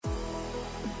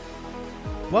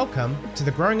Welcome to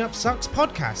the Growing Up Sucks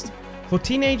podcast for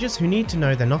teenagers who need to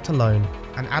know they're not alone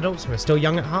and adults who are still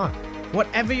young at heart.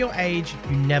 Whatever your age,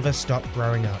 you never stop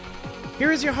growing up. Here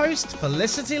is your host,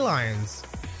 Felicity Lyons.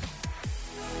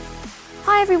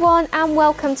 Hi everyone and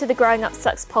welcome to the Growing Up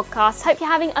Sucks podcast. Hope you're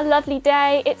having a lovely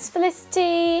day. It's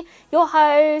Felicity, your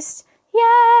host.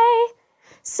 Yay!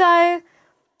 So,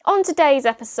 on today's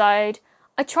episode,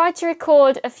 I tried to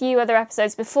record a few other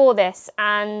episodes before this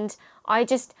and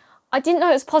I didn't know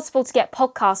it was possible to get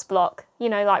podcast block,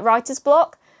 like writer's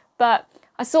block, but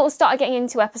I sort of started getting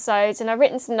into episodes and I've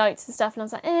written some notes and stuff and I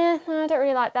was like, no, I don't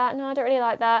really like that, no, I don't really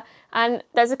like that. And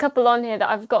there's a couple on here that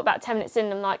I've got about 10 minutes in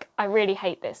and I'm like, I really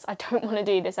hate this. I don't want to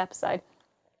do this episode.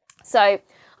 So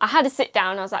I had to sit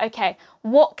down and I was like, okay,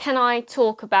 what can I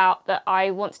talk about that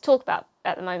I want to talk about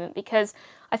at the moment? Because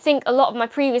I think a lot of my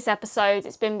previous episodes,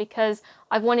 it's been because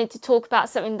I've wanted to talk about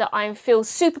something that I feel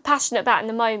super passionate about in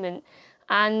the moment.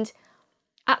 And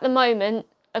at the moment,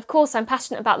 of course, I'm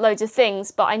passionate about loads of things,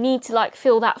 but I need to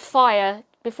feel that fire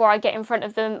before I get in front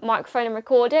of the microphone and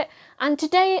record it. And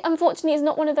today, unfortunately, is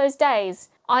not one of those days.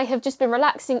 I have just been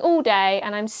relaxing all day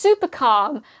and I'm super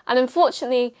calm. And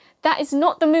unfortunately, that is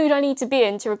not the mood I need to be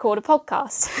in to record a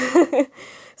podcast.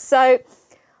 So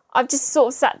I've just sort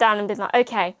of sat down and been like,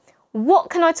 okay,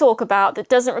 what can I talk about that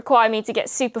doesn't require me to get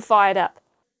super fired up?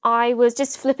 I was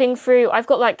just flipping through, I've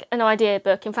got an idea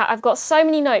book. In fact, I've got so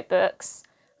many notebooks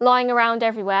lying around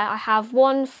everywhere. I have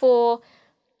one for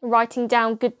writing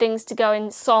down good things to go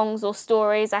in songs or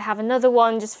stories. I have another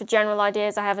one just for general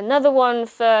ideas. I have another one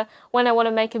for when I want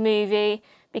to make a movie,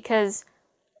 because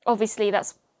obviously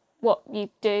that's what you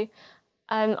do.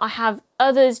 I have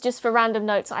others just for random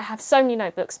notes. I have so many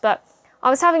notebooks, but I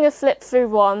was having a flip through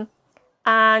one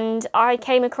and I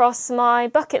came across my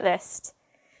bucket list.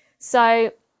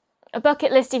 So a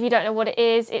bucket list, if you don't know what it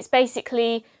is, it's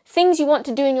basically things you want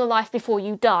to do in your life before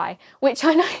you die, which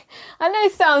I know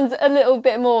sounds a little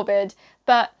bit morbid,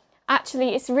 but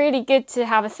actually it's really good to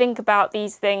have a think about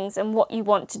these things and what you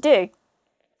want to do.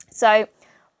 So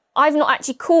I've not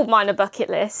actually called mine a bucket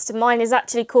list. Mine is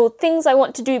actually called Things I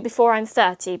Want to Do Before I'm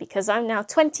 30, because I'm now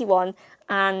 21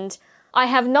 and I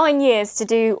have 9 years to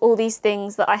do all these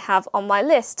things that I have on my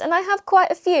list, and I have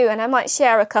quite a few, and I might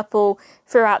share a couple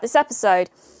throughout this episode.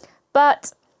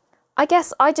 But I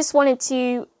guess I just wanted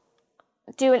to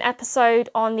do an episode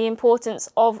on the importance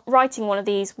of writing one of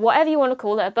these, whatever you want to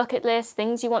call it, a bucket list,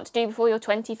 things you want to do before you're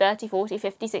 20, 30, 40,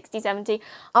 50, 60, 70.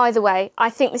 Either way, I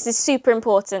think this is super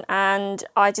important, and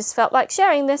I just felt like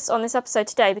sharing this on this episode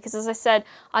today because, as I said,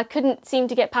 I couldn't seem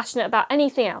to get passionate about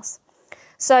anything else.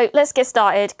 So let's get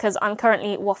started, because I'm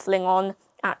currently waffling on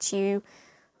at you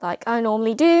like I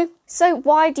normally do. So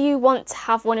why do you want to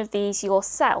have one of these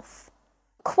yourself?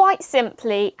 Quite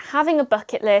simply, having a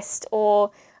bucket list or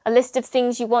a list of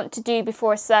things you want to do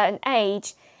before a certain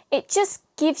age, it just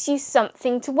gives you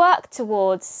something to work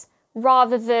towards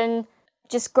rather than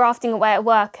just grafting away at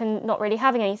work and not really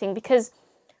having anything. Because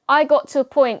I got to a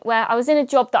point where I was in a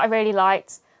job that I really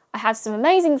liked. I had some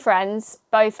amazing friends,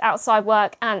 both outside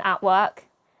work and at work.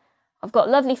 I've got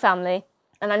a lovely family,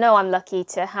 and I know I'm lucky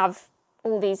to have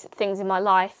all these things in my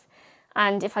life.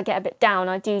 And if I get a bit down,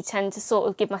 I do tend to sort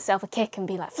of give myself a kick and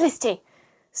be like, Felicity,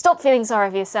 stop feeling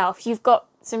sorry for yourself. You've got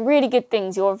some really good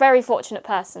things. You're a very fortunate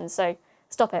person, so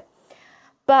stop it.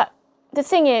 But the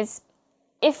thing is,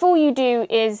 if all you do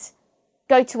is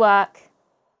go to work,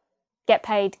 get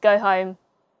paid, go home,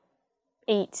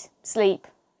 eat, sleep,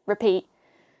 repeat,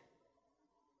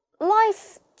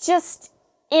 life just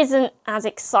isn't as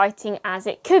exciting as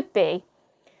it could be.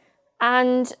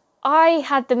 And I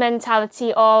had the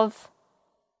mentality of,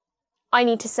 I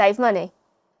need to save money.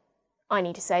 I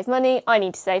need to save money. I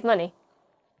need to save money.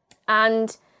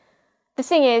 And the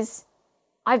thing is,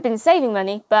 I've been saving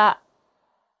money, but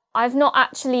I've not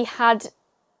actually had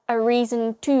a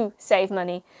reason to save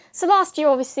money. So last year,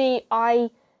 obviously, I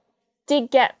did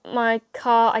get my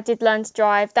car. I did learn to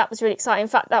drive. That was really exciting. In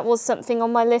fact, that was something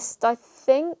on my list, I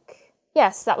think.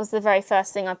 Yes, that was the very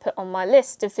first thing I put on my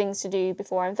list of things to do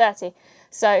before I'm 30.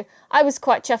 So I was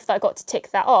quite chuffed that I got to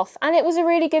tick that off. And it was a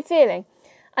really good feeling.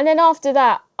 And then after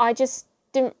that, I just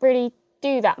didn't really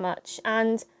do that much.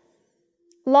 And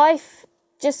life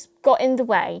just got in the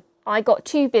way. I got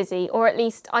too busy, or at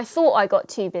least I thought I got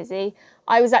too busy.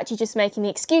 I was actually just making the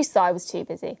excuse that I was too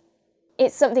busy.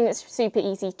 It's something that's super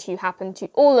easy to happen to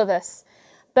all of us.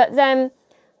 But then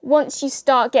once you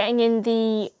start getting in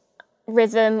the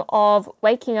rhythm of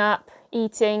waking up,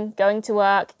 eating, going to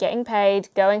work, getting paid,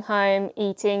 going home,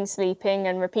 eating, sleeping,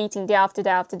 and repeating day after day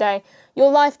after day, your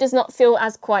life does not feel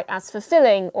quite as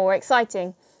fulfilling or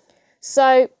exciting.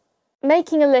 So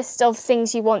making a list of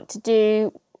things you want to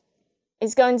do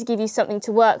is going to give you something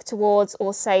to work towards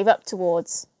or save up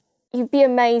towards. You'd be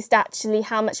amazed actually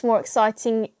how much more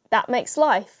exciting that makes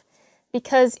life.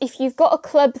 Because if you've got a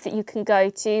club that you can go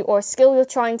to, or a skill you're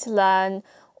trying to learn,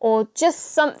 or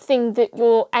just something that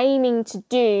you're aiming to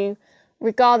do,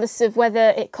 regardless of whether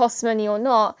it costs money or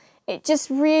not, it just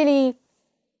really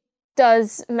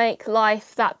does make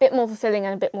life that bit more fulfilling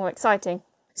and a bit more exciting.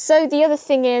 So the other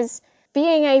thing is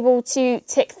being able to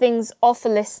tick things off a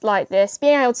list like this,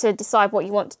 being able to decide what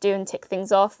you want to do and tick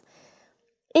things off,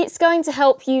 it's going to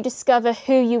help you discover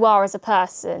who you are as a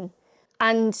person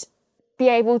and be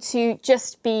able to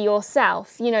just be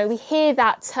yourself. You know, we hear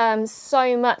that term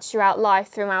so much throughout life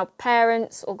from our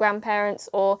parents or grandparents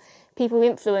or people who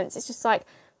influence. It's just like,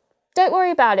 don't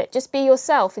worry about it, just be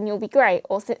yourself and you'll be great,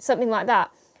 or something like that.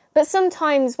 But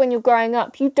sometimes when you're growing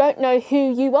up, you don't know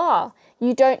who you are.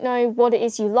 You don't know what it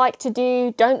is you like to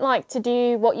do, don't like to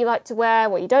do, what you like to wear,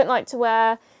 what you don't like to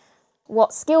wear,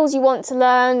 what skills you want to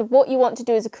learn, what you want to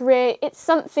do as a career. It's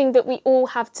something that we all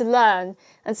have to learn.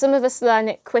 And some of us learn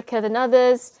it quicker than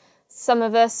others. Some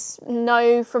of us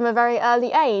know from a very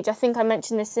early age. I think I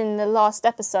mentioned this in the last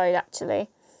episode, actually.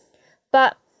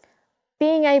 But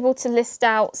being able to list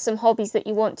out some hobbies that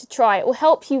you want to try, it will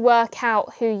help you work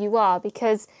out who you are,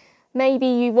 because maybe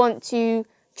you want to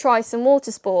try some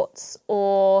water sports,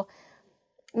 or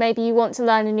maybe you want to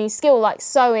learn a new skill like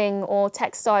sewing or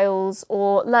textiles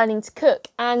or learning to cook.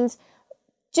 And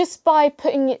just by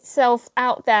putting itself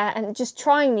out there and just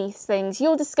trying these things,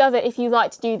 you'll discover if you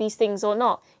like to do these things or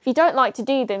not. If you don't like to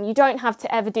do them, you don't have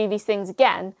to ever do these things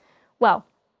again. Well,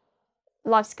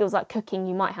 life skills like cooking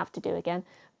you might have to do again,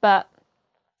 but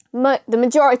the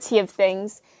majority of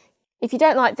things, if you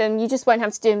don't like them, you just won't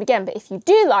have to do them again. But if you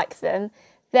do like them,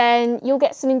 then you'll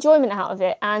get some enjoyment out of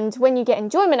it. And when you get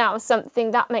enjoyment out of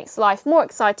something, that makes life more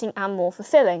exciting and more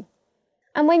fulfilling.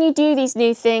 And when you do these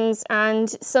new things, and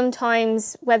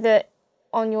sometimes whether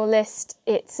on your list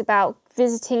it's about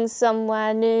visiting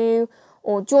somewhere new,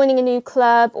 or joining a new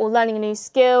club, or learning a new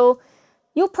skill,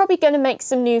 you're probably going to make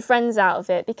some new friends out of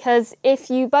it, because if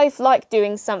you both like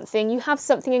doing something, you have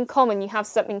something in common, you have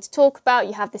something to talk about,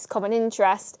 you have this common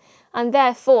interest, and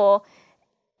therefore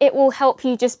it will help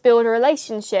you just build a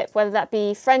relationship, whether that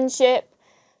be friendship,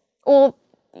 or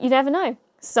you never know,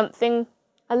 something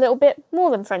a little bit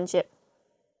more than friendship.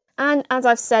 And as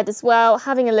I've said as well,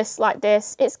 having a list like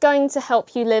this, it's going to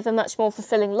help you live a much more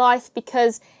fulfilling life,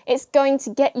 because it's going to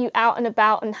get you out and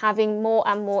about and having more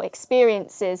and more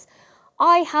experiences.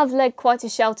 I have led quite a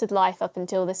sheltered life up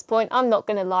until this point, I'm not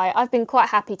going to lie. I've been quite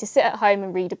happy to sit at home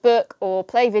and read a book, or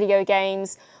play video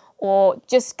games, or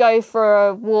just go for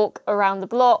a walk around the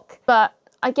block. But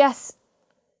I guess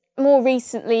more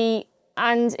recently,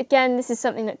 and again, this is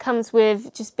something that comes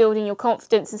with just building your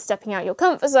confidence and stepping out your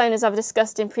comfort zone, as I've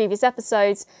discussed in previous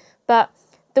episodes, but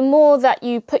the more that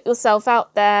you put yourself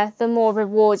out there, the more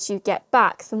rewards you get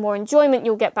back, the more enjoyment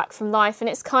you'll get back from life. And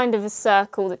it's kind of a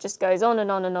circle that just goes on and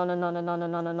on and on and on and on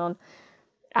and on and on.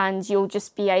 And you'll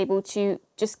just be able to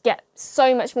just get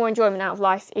so much more enjoyment out of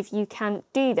life if you can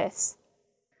do this.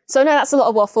 So I know that's a lot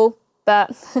of waffle,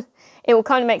 but it will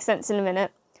kind of make sense in a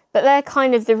minute. But they're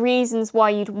kind of the reasons why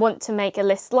you'd want to make a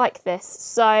list like this.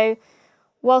 So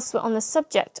whilst we're on the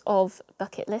subject of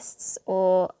bucket lists,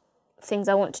 or things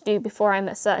I want to do before I'm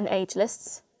at certain age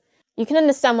lists, you can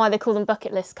understand why they call them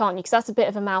bucket lists, can't you? Because that's a bit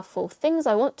of a mouthful. Things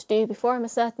I want to do before I'm a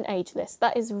certain age list.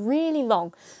 That is really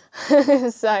long.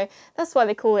 So that's why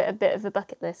they call it a bit of a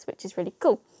bucket list, which is really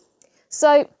cool.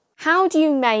 So how do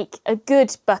you make a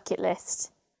good bucket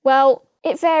list? Well,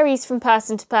 it varies from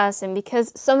person to person,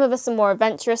 because some of us are more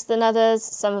adventurous than others,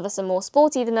 some of us are more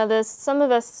sporty than others, some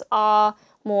of us are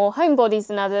more homebodies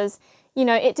than others. You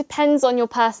know, it depends on your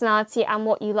personality and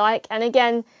what you like. And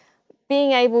again,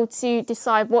 being able to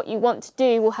decide what you want to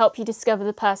do will help you discover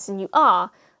the person you are.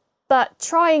 But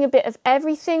trying a bit of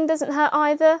everything doesn't hurt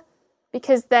either,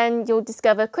 because then you'll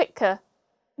discover quicker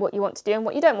what you want to do and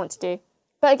what you don't want to do.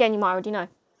 But again, you might already know.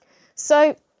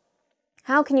 So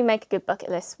how can you make a good bucket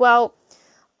list? Well,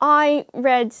 I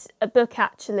read a book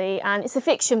actually, and it's a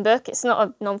fiction book, it's not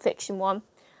a non-fiction one.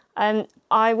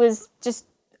 I was just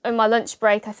on my lunch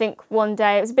break, I think one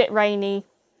day, it was a bit rainy,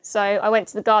 so I went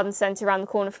to the garden centre around the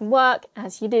corner from work,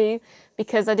 as you do,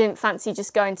 because I didn't fancy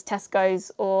just going to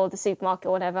Tesco's or the supermarket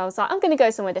or whatever. I was like, I'm going to go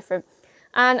somewhere different.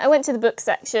 And I went to the book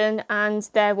section, and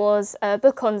there was a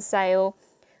book on sale,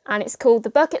 and it's called The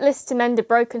Bucket List to Mend a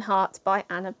Broken Heart by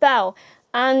Anna Bell.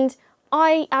 And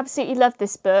I absolutely love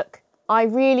this book. I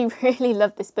really, really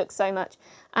love this book so much.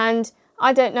 And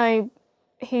I don't know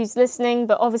who's listening,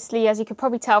 but obviously, as you could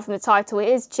probably tell from the title, it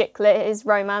is chick lit, it is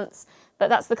romance. but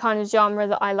that's the kind of genre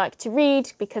that I like to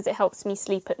read because it helps me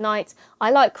sleep at night. I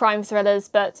like crime thrillers,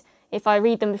 but if I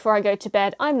read them before I go to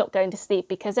bed, I'm not going to sleep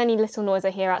because any little noise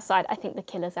I hear outside, I think the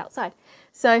killer's outside.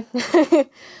 So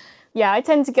yeah, I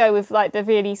tend to go with like the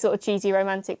really sort of cheesy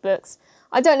romantic books.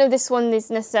 I don't know if this one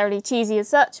is necessarily cheesy as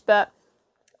such, but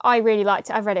I really liked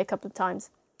it. I've read it a couple of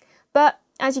times. But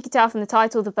as you can tell from the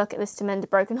title, The Bucket List to Mend a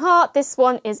Broken Heart, this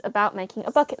one is about making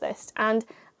a bucket list. And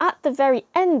at the very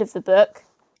end of the book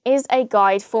is a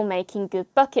guide for making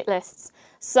good bucket lists.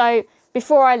 So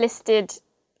before I listed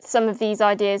some of these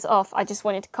ideas off, I just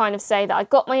wanted to kind of say that I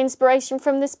got my inspiration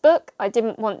from this book. I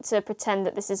didn't want to pretend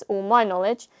that this is all my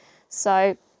knowledge.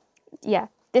 So yeah,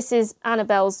 this is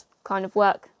Annabelle's kind of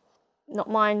work, not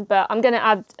mine, but I'm going to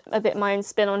add a bit of my own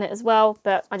spin on it as well,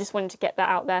 but I just wanted to get that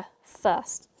out there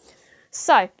first.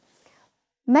 So,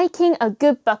 making a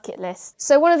good bucket list.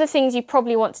 So one of the things you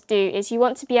probably want to do is you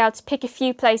want to be able to pick a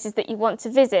few places that you want to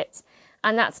visit,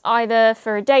 and that's either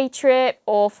for a day trip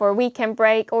or for a weekend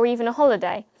break or even a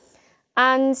holiday.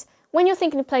 And when you're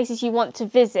thinking of places you want to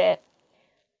visit,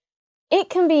 it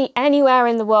can be anywhere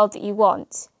in the world that you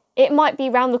want. It might be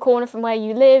round the corner from where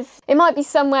you live. It might be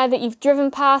somewhere that you've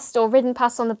driven past or ridden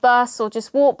past on the bus or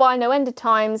just walked by no end of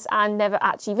times and never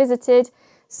actually visited.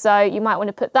 So you might want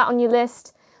to put that on your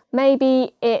list.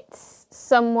 Maybe it's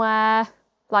somewhere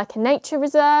like a nature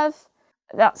reserve.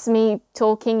 That's me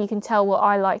talking, you can tell what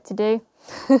I like to do.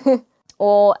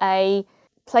 Or a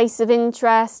place of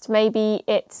interest. Maybe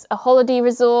it's a holiday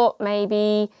resort.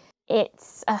 Maybe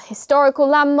it's a historical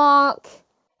landmark.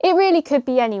 It really could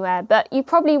be anywhere, but you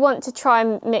probably want to try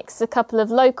and mix a couple of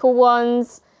local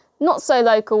ones, not so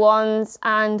local ones,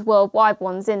 and worldwide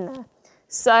ones in there.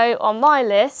 So on my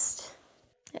list,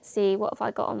 let's see, what have I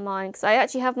got on mine? Because I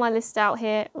actually have my list out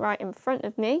here right in front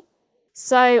of me.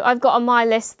 So I've got on my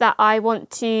list that I want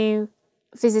to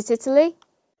visit Italy,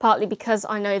 partly because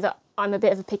I know that I'm a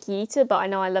bit of a picky eater, but I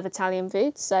know I love Italian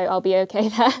food, so I'll be okay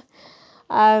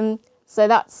there. So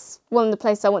that's one of the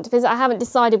places I want to visit. I haven't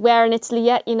decided where in Italy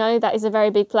yet, you know, that is a very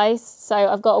big place, so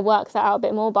I've got to work that out a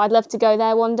bit more, but I'd love to go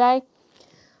there one day.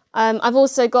 I've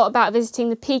also got about visiting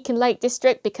the Peak and Lake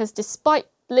District, because despite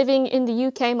living in the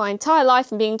UK my entire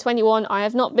life and being 21, I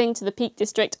have not been to the Peak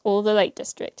District or the Lake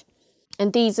District.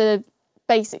 And these are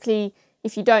basically,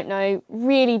 if you don't know,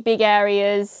 really big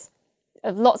areas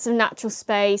of lots of natural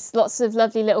space, lots of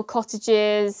lovely little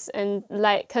cottages and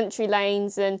country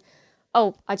lanes, and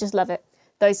oh, I just love it,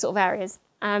 those sort of areas.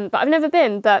 But I've never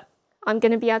been, but I'm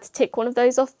going to be able to tick one of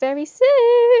those off very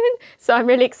soon. So I'm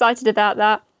really excited about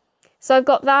that. So I've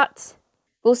got that.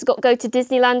 I've also got to go to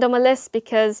Disneyland on my list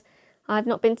because I've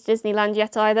not been to Disneyland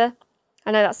yet either.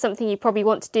 I know that's something you probably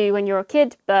want to do when you're a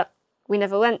kid, but we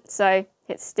never went, so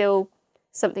it's still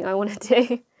something I want to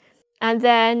do. And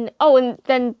then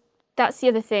that's the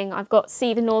other thing, I've got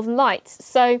see the Northern Lights.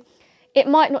 So it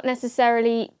might not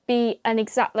necessarily be an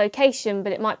exact location,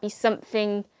 but it might be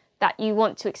something that you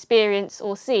want to experience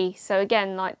or see. So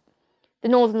again, like the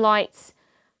Northern Lights,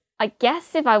 I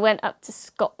guess if I went up to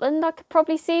Scotland, I could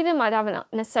probably see them. I haven't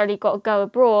necessarily got to go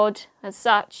abroad as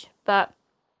such, but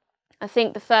I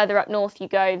think the further up north you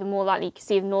go, the more likely you can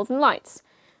see the Northern Lights.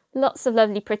 Lots of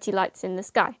lovely, pretty lights in the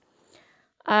sky.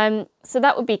 So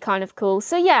that would be kind of cool.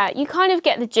 So yeah, you kind of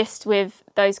get the gist with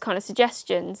those kind of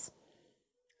suggestions.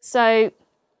 So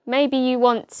maybe you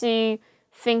want to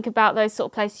think about those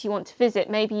sort of places you want to visit.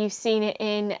 Maybe you've seen it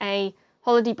in a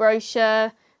holiday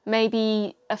brochure.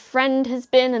 Maybe a friend has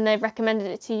been and they've recommended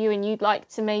it to you and you'd like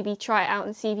to maybe try it out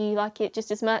and see if you like it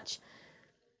just as much.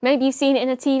 Maybe you've seen it in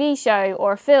a TV show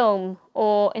or a film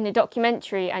or in a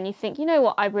documentary and you think, you know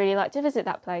what, I'd really like to visit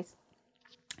that place.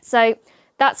 So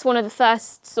that's one of the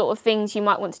first sort of things you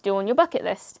might want to do on your bucket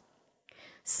list.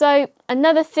 So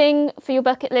another thing for your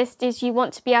bucket list is you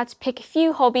want to be able to pick a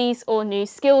few hobbies or new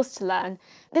skills to learn.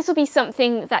 This will be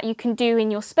something that you can do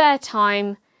in your spare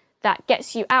time that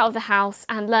gets you out of the house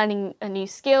and learning a new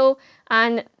skill.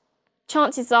 And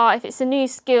chances are, if it's a new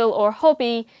skill or a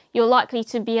hobby, you're likely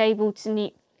to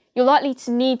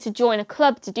need to join a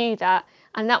club to do that,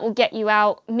 and that will get you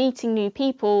out meeting new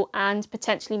people and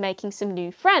potentially making some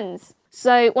new friends.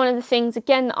 So one of the things,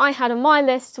 again, that I had on my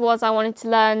list was I wanted to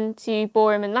learn to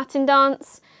ballroom and Latin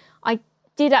dance. I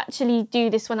did actually do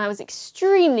this when I was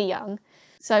extremely young.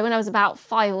 So when I was about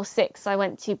 5 or 6, I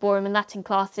went to ballroom and Latin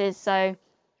classes. So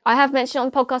I have mentioned it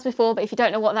on the podcast before, but if you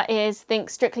don't know what that is, think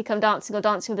Strictly Come Dancing or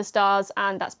Dancing with the Stars,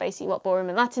 and that's basically what ballroom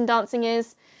and Latin dancing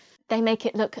is. They make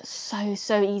it look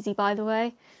so easy, by the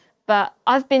way. But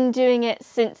I've been doing it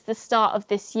since the start of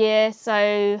this year,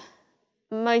 so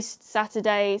most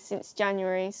Saturdays since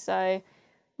January. So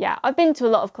yeah, I've been to a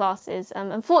lot of classes.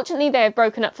 Unfortunately, they're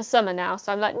broken up for summer now,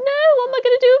 so I'm like, no, what am I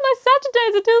going to do with my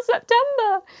Saturdays until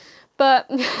September?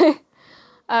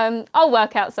 But I'll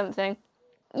work out something.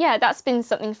 Yeah, that's been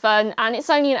something fun, and it's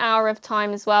only an hour of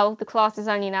time as well. The class is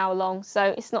only an hour long,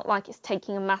 so it's not like it's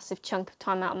taking a massive chunk of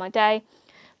time out of my day.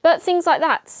 But things like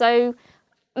that. So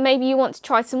maybe you want to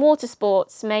try some water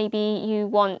sports. Maybe you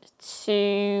want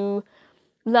to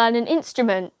learn an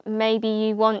instrument. Maybe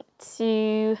you want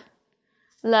to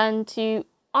learn to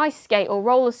ice skate or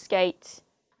roller skate.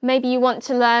 Maybe you want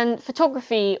to learn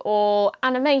photography or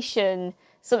animation,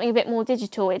 something a bit more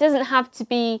digital. It doesn't have to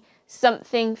be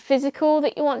something physical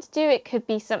that you want to do. It could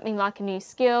be something like a new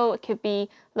skill. It could be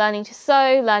learning to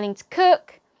sew, learning to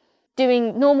cook,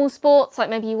 doing normal sports, like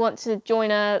maybe you want to join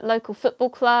a local football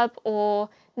club or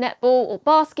netball or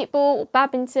basketball or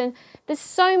badminton. There's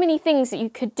so many things that you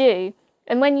could do.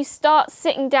 And when you start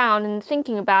sitting down and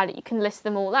thinking about it, you can list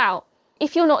them all out.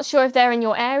 If you're not sure if they're in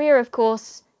your area, of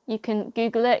course, you can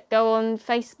Google it, go on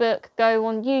Facebook, go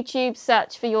on YouTube,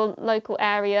 search for your local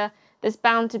area. There's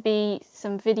bound to be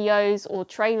some videos or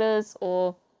trailers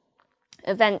or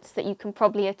events that you can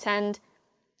probably attend.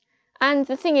 And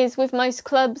the thing is, with most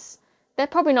clubs, they're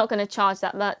probably not going to charge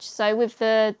that much. So with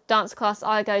the dance class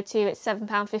I go to, it's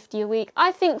 £7.50 a week.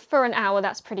 I think for an hour,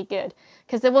 that's pretty good.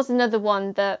 Because there was another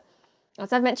one that,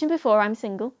 as I've mentioned before, I'm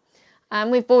single.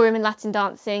 With ballroom and Latin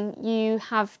dancing, you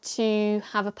have to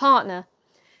have a partner.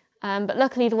 But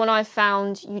luckily the one I've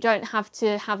found, you don't have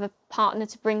to have a partner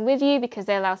to bring with you because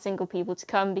they allow single people to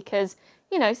come because,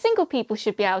 you know, single people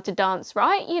should be able to dance,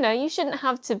 right? You know, you shouldn't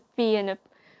have to be in a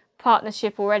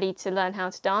partnership already to learn how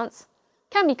to dance.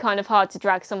 Can be kind of hard to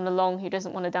drag someone along who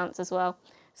doesn't want to dance as well.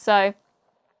 So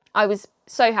I was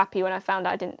so happy when I found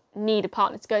out I didn't need a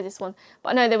partner to go to this one. But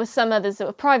I know there were some others that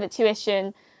were private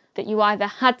tuition that you either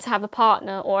had to have a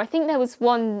partner, or I think there was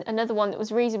another one that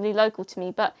was reasonably local to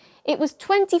me, but it was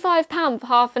 £25 for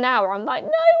half an hour. I'm like,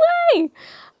 no way!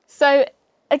 So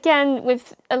again,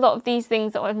 with a lot of these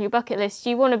things that are on your bucket list,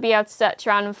 you want to be able to search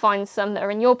around and find some that are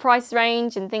in your price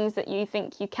range and things that you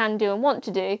think you can do and want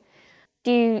to do.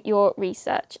 Do your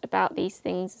research about these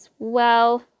things as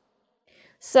well.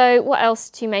 So what else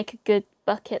to make a good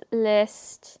bucket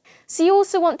list? So you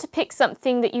also want to pick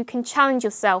something that you can challenge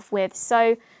yourself with.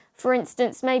 So for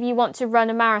instance, maybe you want to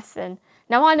run a marathon.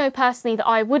 Now I know personally that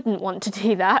I wouldn't want to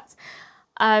do that.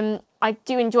 I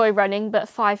do enjoy running, but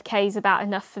 5k is about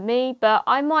enough for me. But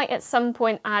I might at some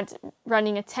point add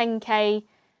running a 10k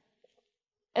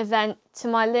event to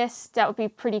my list. That would be a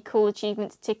pretty cool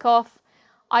achievement to tick off.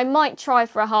 I might try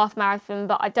for a half marathon,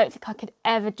 but I don't think I could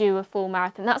ever do a full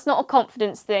marathon. That's not a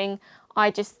confidence thing.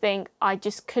 I just think I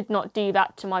just could not do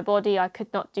that to my body. I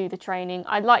could not do the training.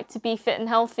 I'd like to be fit and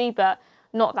healthy, but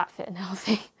not that fit and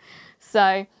healthy.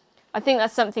 So I think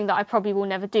that's something that I probably will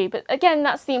never do. But again,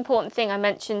 that's the important thing I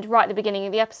mentioned right at the beginning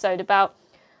of the episode about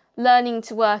learning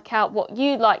to work out what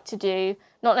you'd like to do,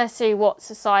 not necessarily what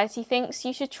society thinks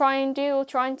you should try and do or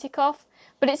try and tick off.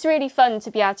 But it's really fun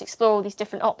to be able to explore all these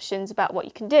different options about what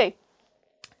you can do.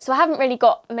 So I haven't really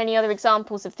got many other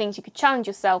examples of things you could challenge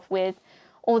yourself with,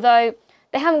 although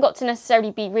they haven't got to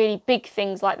necessarily be really big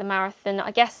things like the marathon.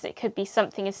 I guess it could be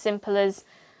something as simple as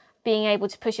being able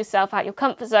to push yourself out your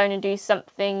comfort zone and do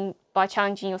something by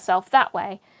challenging yourself that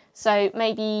way. So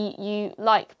maybe you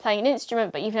like playing an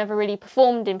instrument, but you've never really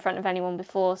performed in front of anyone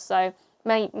before. So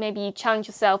maybe you challenge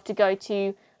yourself to go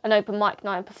to an open mic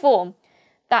night and perform.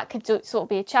 That could sort of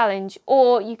be a challenge.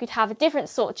 Or you could have a different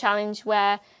sort of challenge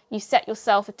where you set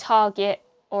yourself a target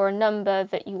or a number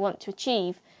that you want to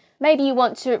achieve. Maybe you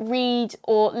want to read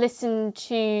or listen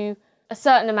to a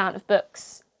certain amount of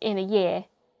books in a year.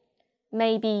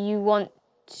 Maybe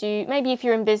if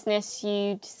you're in business,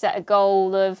 you'd set a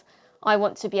goal of, I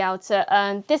want to be able to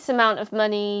earn this amount of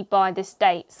money by this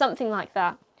date, something like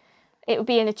that. It would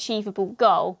be an achievable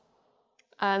goal.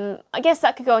 I guess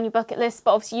that could go on your bucket list,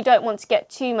 but obviously you don't want to get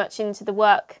too much into the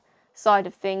work side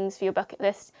of things for your bucket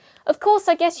list. Of course,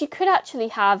 I guess you could actually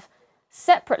have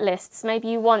separate lists. Maybe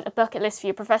you want a bucket list for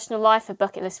your professional life, a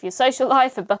bucket list for your social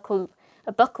life, a bucket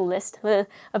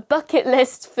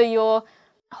list for your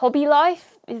hobby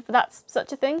life, if that's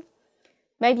such a thing.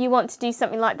 Maybe you want to do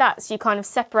something like that, so you kind of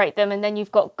separate them and then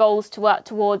you've got goals to work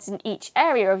towards in each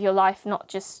area of your life, not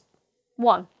just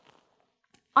one.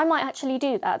 I might actually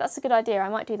do that. That's a good idea. I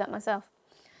might do that myself.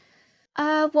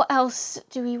 What else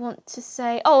do we want to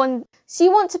say? Oh, and so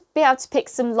you want to be able to pick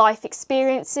some life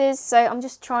experiences. So I'm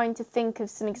just trying to think of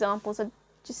some examples. I'm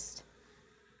just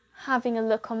having a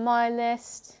look on my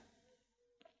list.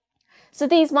 So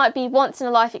these might be once in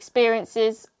a life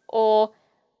experiences or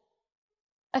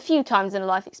a few times in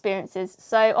life experiences.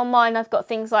 So on mine, I've got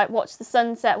things like watch the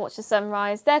sunset, watch the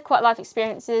sunrise. They're quite life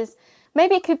experiences.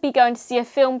 Maybe it could be going to see a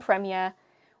film premiere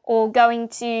or going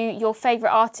to your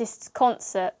favourite artist's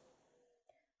concert.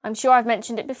 I'm sure I've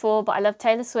mentioned it before, but I love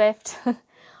Taylor Swift.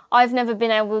 I've never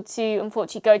been able to,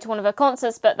 unfortunately, go to one of her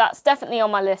concerts, but that's definitely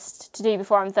on my list to do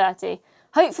before I'm 30.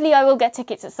 Hopefully I will get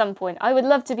tickets at some point. I would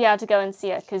love to be able to go and see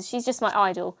her because she's just my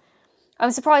idol.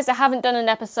 I'm surprised I haven't done an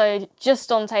episode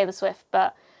just on Taylor Swift,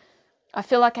 but I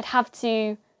feel like I'd have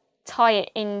to tie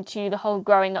it into the whole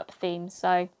growing up theme.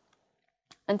 So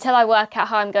until I work out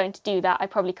how I'm going to do that, I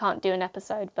probably can't do an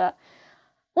episode, but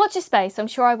watch your space. I'm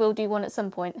sure I will do one at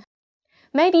some point.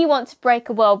 Maybe you want to break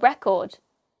a world record.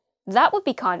 That would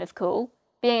be kind of cool.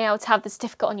 Being able to have the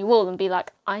certificate on your wall and be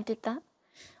like, I did that.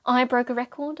 I broke a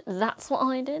record. That's what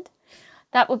I did.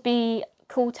 That would be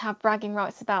cool to have bragging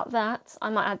rights about that. I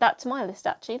might add that to my list,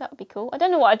 actually. That would be cool. I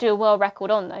don't know what I'd do a world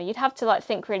record on, though. You'd have to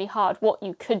think really hard what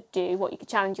you could do, what you could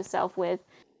challenge yourself with.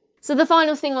 So the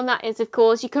final thing on that is, of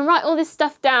course, you can write all this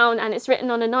stuff down and it's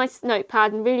written on a nice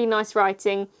notepad and really nice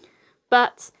writing,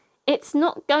 but it's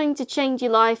not going to change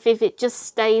your life if it just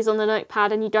stays on the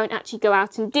notepad and you don't actually go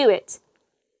out and do it.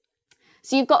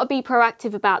 So you've got to be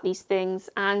proactive about these things.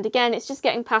 And again, it's just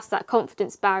getting past that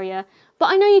confidence barrier.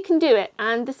 But I know you can do it.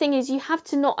 And the thing is, you have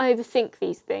to not overthink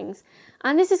these things.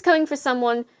 And this is coming from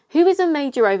someone who is a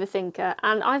major overthinker.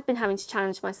 And I've been having to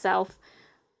challenge myself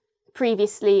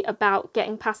previously about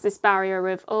getting past this barrier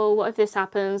of, oh, what if this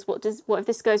happens? What if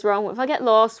this goes wrong? What if I get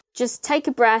lost? Just take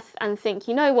a breath and think,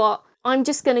 you know what? I'm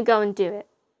just going to go and do it.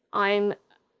 I'm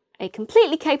a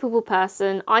completely capable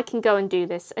person. I can go and do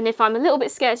this. And if I'm a little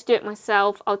bit scared to do it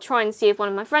myself, I'll try and see if one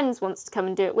of my friends wants to come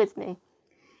and do it with me.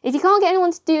 If you can't get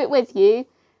anyone to do it with you,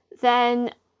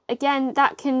 then again,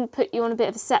 that can put you on a bit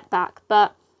of a setback.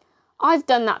 But I've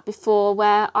done that before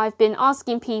where I've been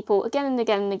asking people again and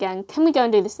again and again, can we go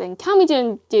and do this thing? Can we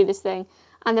do this thing?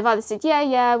 And they've either said,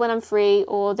 yeah, when I'm free,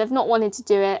 or they've not wanted to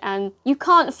do it. And you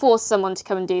can't force someone to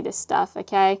come and do this stuff,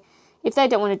 okay? If they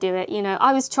don't want to do it,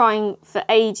 I was trying for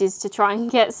ages to try and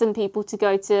get some people to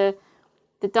go to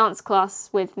the dance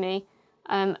class with me.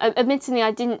 Admittedly,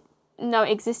 I didn't know it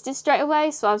existed straight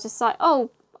away, so I was just like, oh,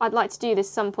 I'd like to do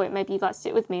this some point, maybe you'd like to do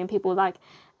it with me, and people were like,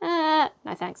 no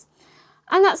thanks.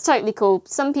 And that's totally cool.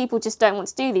 Some people just don't want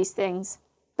to do these things.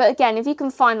 But again, if you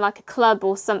can find a club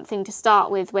or something to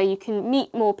start with where you can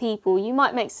meet more people, you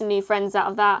might make some new friends out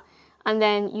of that. And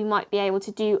then you might be able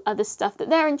to do other stuff that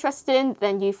they're interested in,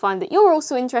 then you find that you're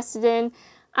also interested in,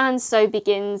 and so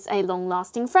begins a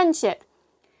long-lasting friendship.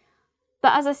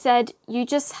 But as I said, you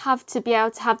just have to be able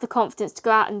to have the confidence to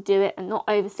go out and do it and not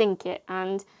overthink it.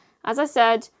 And as I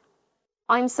said,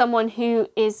 I'm someone who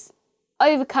is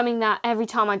overcoming that every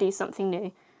time I do something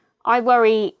new. I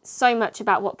worry so much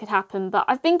about what could happen, but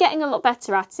I've been getting a lot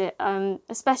better at it,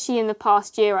 especially in the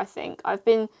past year, I think. I've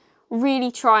been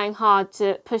really trying hard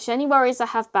to push any worries I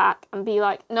have back and be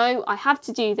like, no, I have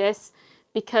to do this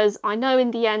because I know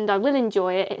in the end I will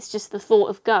enjoy it. It's just the thought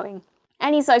of going.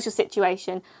 Any social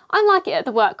situation. I'm like it at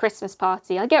the work Christmas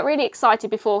party. I get really excited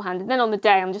beforehand and then on the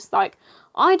day I'm just like,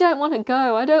 I don't want to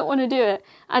go. I don't want to do it.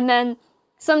 And then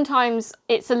sometimes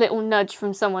it's a little nudge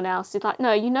from someone else. It's like,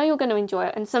 no, you're going to enjoy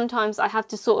it. And sometimes I have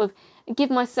to sort of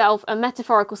give myself a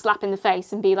metaphorical slap in the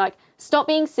face and be like, stop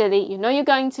being silly. You're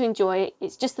going to enjoy it.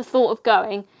 It's just the thought of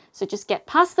going. So just get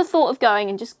past the thought of going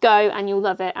and just go and you'll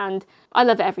love it. And I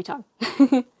love it every time.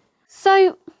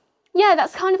 So yeah,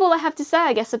 that's kind of all I have to say,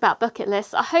 I guess, about bucket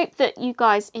lists. I hope that you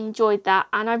guys enjoyed that.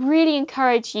 And I really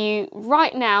encourage you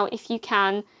right now, if you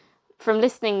can, from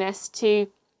listening this, to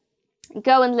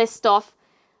go and list off.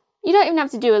 You don't even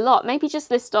have to do a lot. Maybe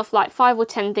just list off 5 or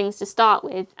 10 things to start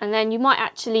with. And then you might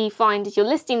actually find, as you're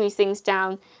listing these things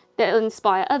down, that it'll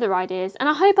inspire other ideas. And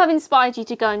I hope I've inspired you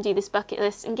to go and do this bucket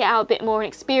list and get out a bit more and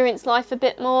experience life a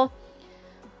bit more.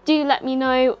 Do let me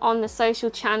know on the social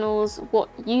channels what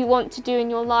you want to do in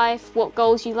your life, what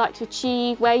goals you'd like to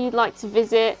achieve, where you'd like to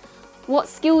visit, what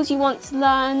skills you want to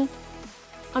learn.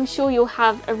 I'm sure you'll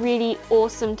have a really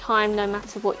awesome time no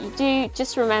matter what you do.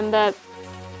 Just remember,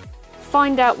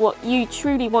 find out what you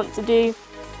truly want to do.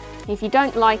 If you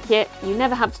don't like it, you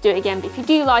never have to do it again. But if you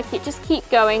do like it, just keep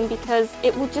going because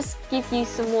it will just give you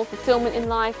some more fulfillment in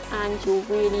life and you'll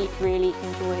really, really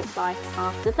enjoy life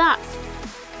after that.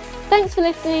 Thanks for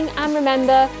listening, and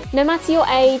remember, no matter your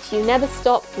age, you never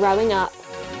stop growing up.